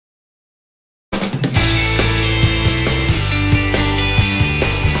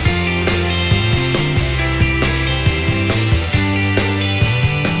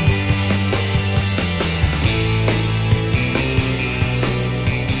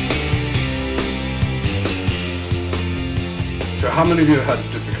how many of you have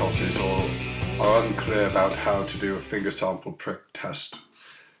had difficulties or are unclear about how to do a finger sample prick test?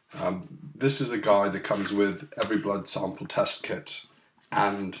 This is a guide that comes with every blood sample test kit,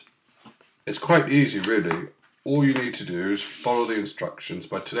 and it's quite easy really. All you need to do is follow the instructions,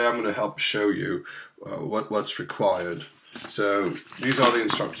 but today I'm going to help show you what's required. So these are the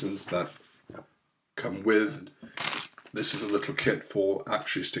instructions that come with. This is a little kit for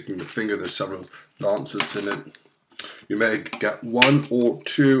actually sticking the finger. There's several lancers in it. You may get one or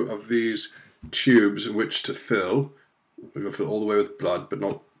two of these tubes in which to fill. We're going to fill all the way with blood, but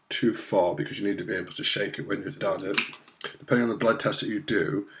not too far because you need to be able to shake it when you've done it. Depending on the blood test that you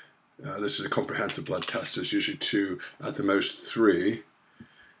do, this is a comprehensive blood test. There's usually 2, at the most 3,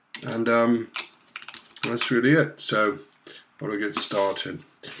 and that's really it. So I want to get started.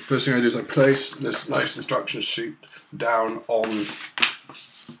 First thing I do is I place this nice instruction sheet down on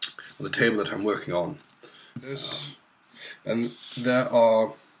the table that I'm working on. And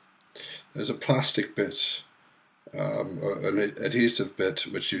there's a plastic bit, or an adhesive bit,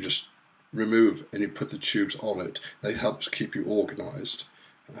 which you just remove and you put the tubes on it. They help keep you organised.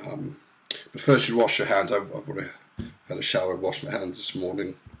 But first you wash your hands. I've already had a shower and washed my hands this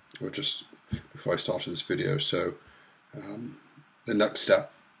morning, or just before I started this video. So the next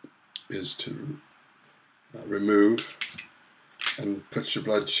step is to remove and put your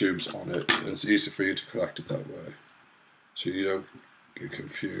blood tubes on it, and it's easy for you to collect it that way, so you don't get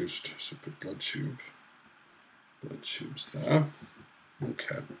confused. So put blood tubes there.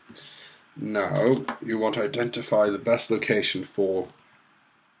 Okay. Now you want to identify the best location for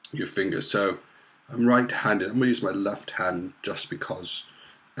your finger. So I'm right-handed. I'm going to use my left hand just because,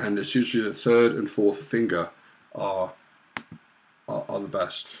 and it's usually the 3rd and 4th finger are the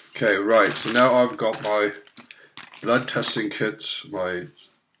best. Okay, right. So now I've got my blood testing kit. My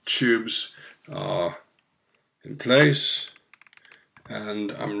tubes are in place,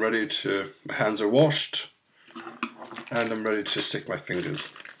 and I'm ready to. My hands are washed, and I'm ready to stick my fingers.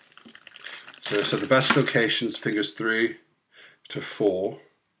 So the best locations, fingers 3 to 4,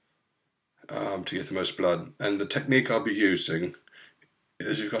 to get the most blood. And the technique I'll be using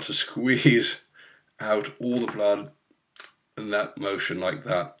is you've got to squeeze out all the blood in that motion like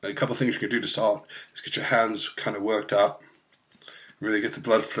that. And a couple of things you can do to start is get your hands kind of worked up, really get the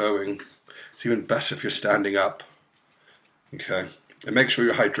blood flowing. It's even better if you're standing up. Okay, and make sure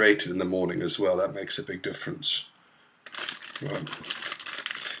you're hydrated in the morning as well. That makes a big difference. Right.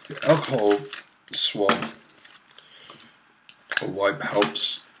 The alcohol swab or wipe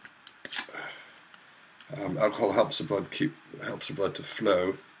helps. Alcohol helps the blood to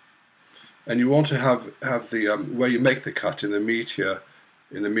flow, and you want to have the where you make the cut in the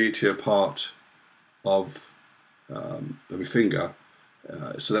medial part of your finger,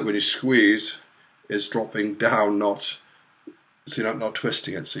 so that when you squeeze, it's dropping down, so you're not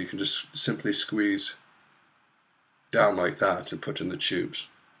twisting it. So you can just simply squeeze down like that and put in the tubes.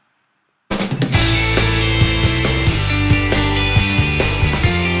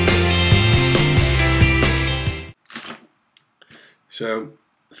 So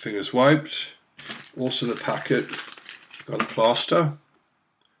the finger's wiped. Also the packet, got a plaster,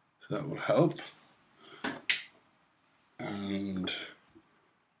 so that will help. And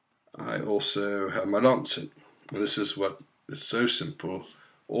I also have my lancet. And this is what is so simple.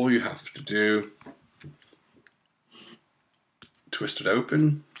 All you have to do, twist it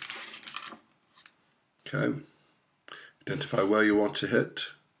open. Okay. Identify where you want to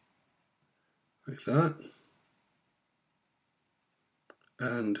hit, like that.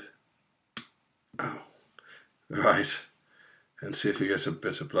 And right, and see if you get a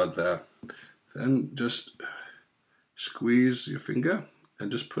bit of blood there. Then just squeeze your finger and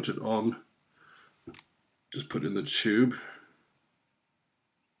just put it on. Just put it in the tube.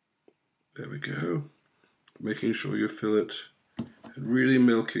 There we go. Making sure you fill it, and really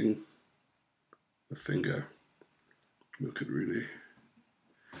milking the finger. Milk it really.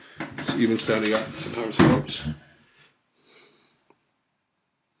 It's even standing up sometimes helps.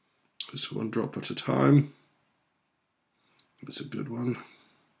 Just 1 drop at a time. That's a good one.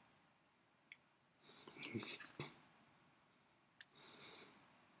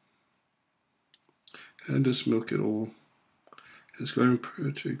 And just milk it all. It's going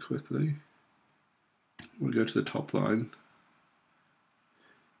pretty quickly. We'll go to the top line.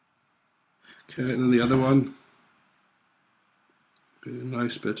 Okay, and then the other one. Get a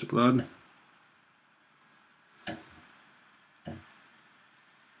nice bit of blood.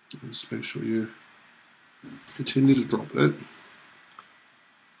 Just make sure you continue to drop it. You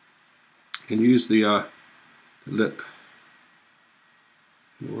can use the lip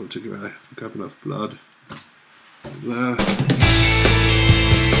in order to grab enough blood. There.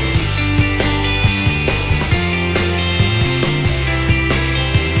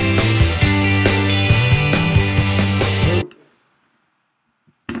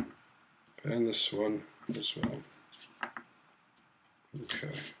 And this one as well. Okay.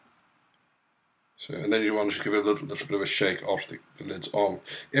 So, and then you want to give it a little bit of a shake after the lid's on.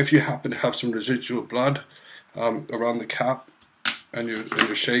 If you happen to have some residual blood around the cap and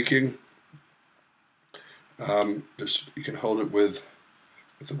you're shaking, you can hold it with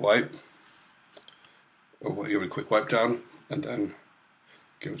a wipe, or give it a quick wipe down, and then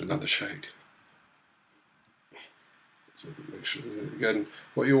give it another shake. So make sure that, again,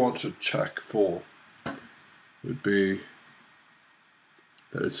 what you want to check for would be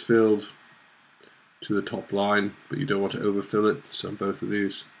that it's filled to the top line, but you don't want to overfill it. So on both of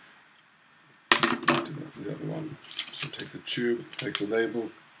these, do that for the other one. So take the tube, take the label,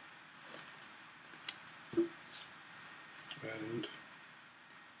 and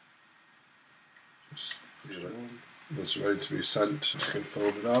just put it on. It's ready to be sent. You can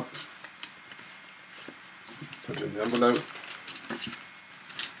fold it up, put it in the envelope,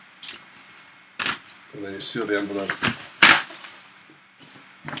 and then you seal the envelope.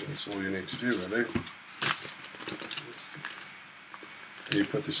 That's all you need to do, really. And you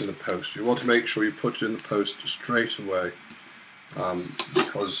put this in the post. You want to make sure you put it in the post straight away,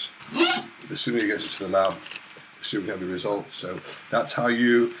 because the sooner you get it to the lab, the sooner you have your results. So that's how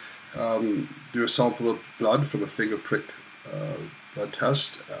you do a sample of blood from a finger prick blood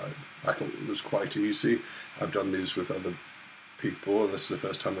test. I thought it was quite easy. I've done these with other people, and this is the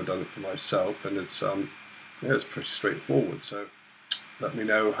first time I've done it for myself, and it's pretty straightforward. So let me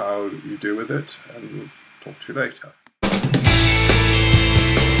know how you do with it, and we'll talk to you later.